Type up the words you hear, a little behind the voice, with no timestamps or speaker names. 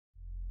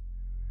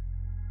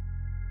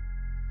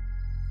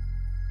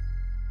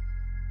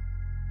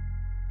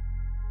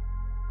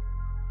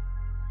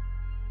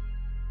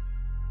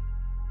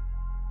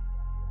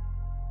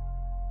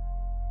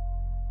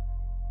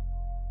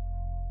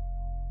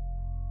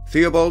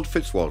Theobald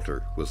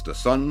fitzWalter was the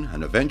son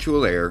and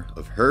eventual heir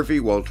of Hervey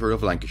Walter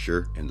of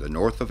Lancashire in the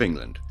north of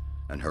England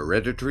and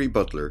hereditary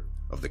butler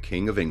of the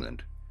King of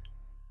England.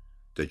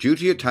 The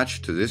duty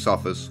attached to this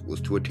office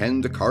was to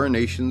attend the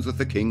coronations of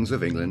the kings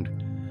of England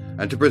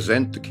and to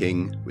present the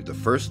king with the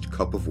first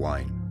cup of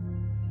wine.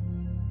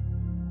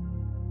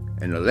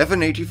 In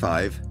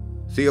 1185,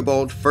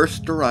 Theobald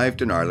first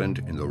arrived in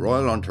Ireland in the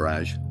royal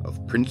entourage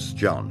of Prince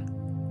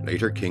John,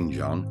 later King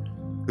John,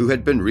 who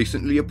had been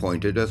recently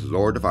appointed as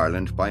Lord of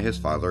Ireland by his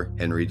father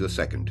Henry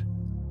II.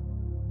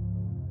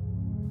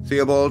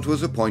 Theobald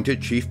was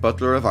appointed Chief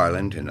Butler of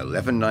Ireland in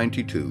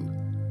 1192,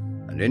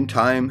 and in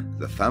time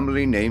the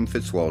family name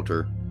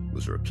fitzWalter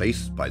was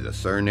replaced by the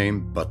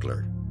surname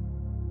Butler.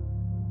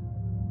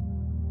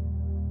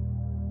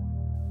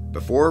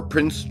 Before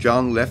Prince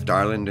John left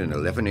Ireland in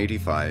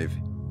 1185,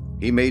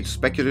 he made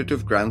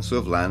speculative grants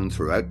of land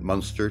throughout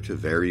Munster to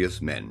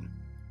various men.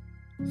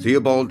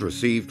 Theobald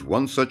received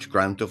one such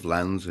grant of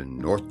lands in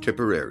North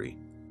Tipperary.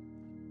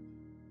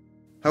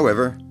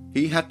 However,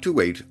 he had to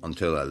wait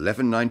until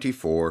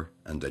 1194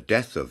 and the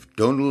death of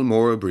Domnall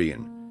Mór Ua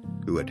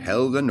Briain, who had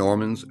held the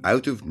Normans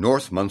out of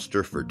North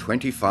Munster for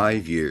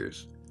 25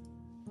 years.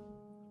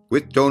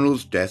 With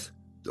Domnall's death,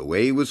 the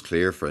way was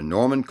clear for a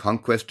Norman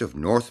conquest of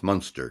North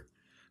Munster,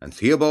 and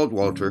Theobald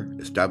Walter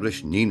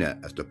established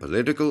Nenagh as the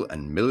political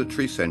and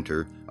military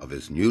centre of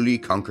his newly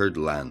conquered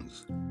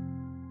lands.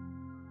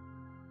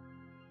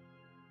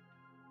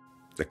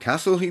 The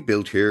castle he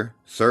built here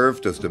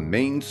served as the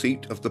main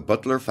seat of the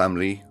Butler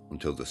family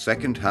until the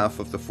second half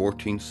of the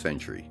 14th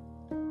century.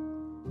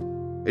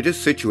 It is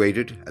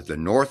situated at the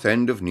north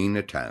end of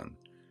Nenagh town,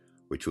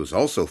 which was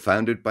also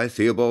founded by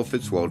Theobald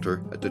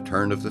fitzWalter at the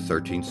turn of the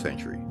 13th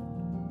century.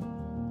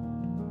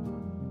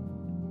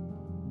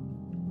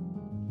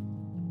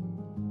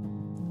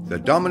 The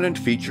dominant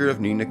feature of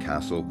Nenagh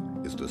Castle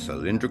is the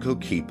cylindrical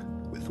keep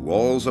with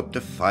walls up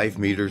to 5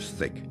 metres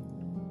thick.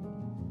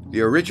 The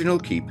original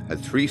keep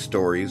had 3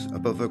 stories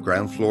above a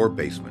ground floor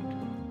basement.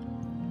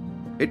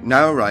 It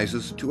now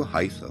rises to a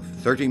height of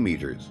 30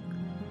 metres,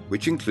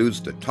 which includes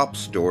the top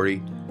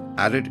story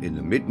added in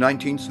the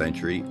mid-19th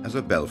century as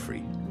a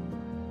belfry.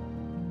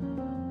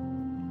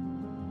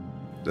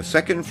 The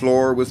second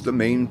floor was the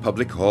main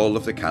public hall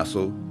of the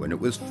castle when it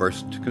was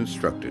first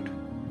constructed.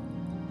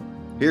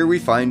 Here we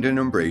find an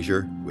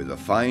embrasure with a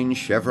fine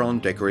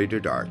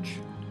chevron-decorated arch.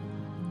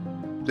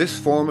 This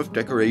form of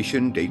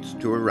decoration dates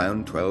to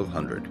around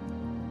 1200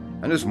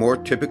 and is more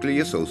typically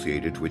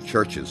associated with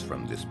churches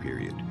from this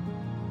period.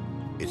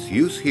 Its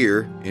use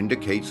here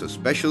indicates a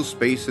special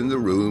space in the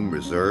room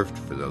reserved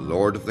for the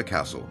lord of the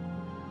castle.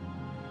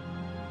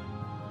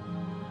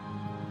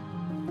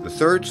 The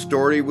third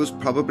story was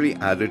probably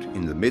added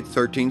in the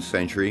mid-13th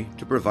century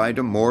to provide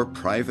a more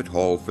private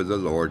hall for the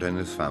lord and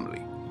his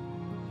family.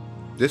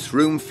 This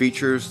room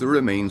features the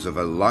remains of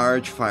a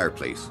large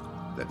fireplace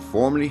that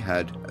formerly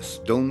had a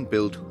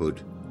stone-built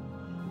hood.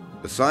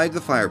 Beside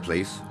the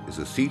fireplace is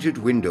a seated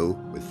window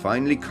with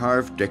finely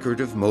carved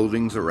decorative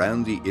mouldings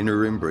around the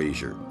inner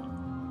embrasure.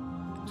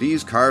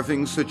 These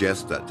carvings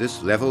suggest that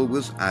this level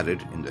was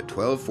added in the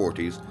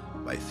 1240s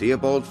by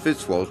Theobald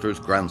fitzWalter's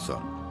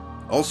grandson,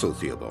 also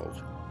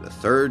Theobald, the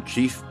third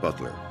chief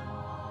butler.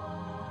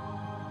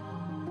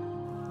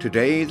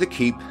 Today the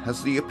keep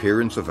has the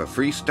appearance of a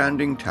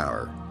freestanding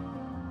tower,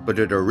 but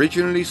it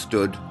originally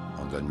stood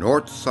on the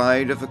north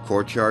side of a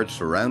courtyard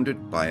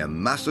surrounded by a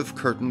massive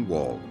curtain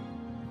wall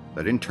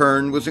that in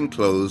turn was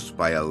enclosed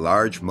by a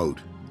large moat.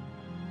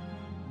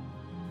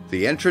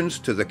 The entrance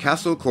to the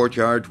castle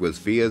courtyard was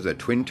via the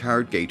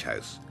twin-towered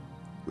gatehouse,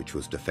 which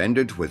was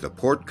defended with a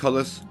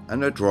portcullis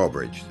and a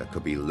drawbridge that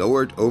could be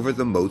lowered over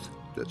the moat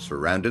that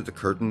surrounded the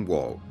curtain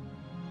wall.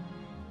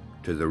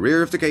 To the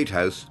rear of the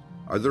gatehouse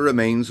are the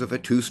remains of a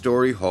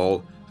 2-story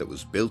hall that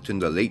was built in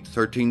the late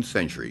 13th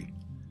century,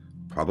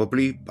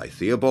 probably by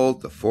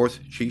Theobald, the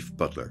 4th chief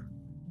butler.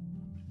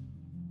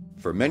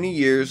 For many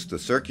years the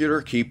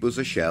circular keep was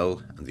a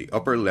shell and the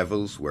upper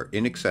levels were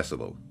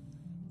inaccessible.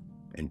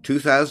 In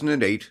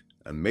 2008,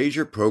 a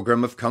major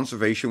programme of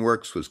conservation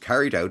works was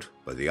carried out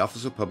by the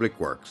Office of Public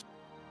Works.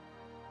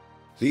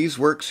 These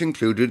works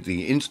included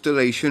the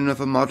installation of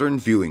a modern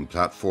viewing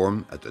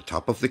platform at the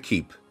top of the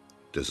keep,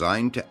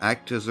 designed to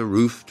act as a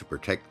roof to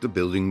protect the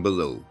building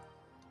below.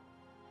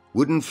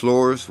 Wooden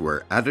floors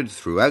were added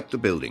throughout the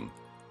building,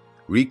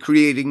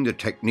 recreating the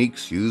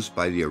techniques used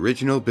by the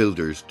original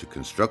builders to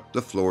construct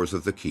the floors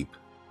of the keep.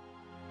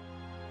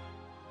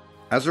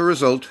 As a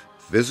result,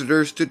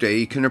 visitors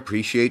today can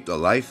appreciate the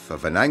life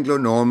of an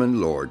Anglo-Norman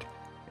lord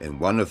in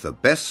one of the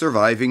best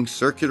surviving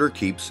circular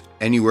keeps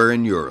anywhere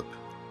in Europe.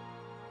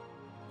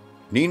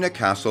 Nenagh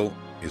Castle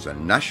is a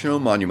national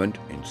monument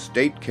in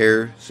state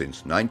care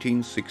since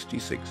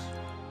 1966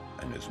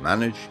 and is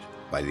managed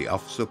by the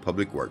Office of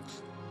Public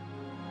Works.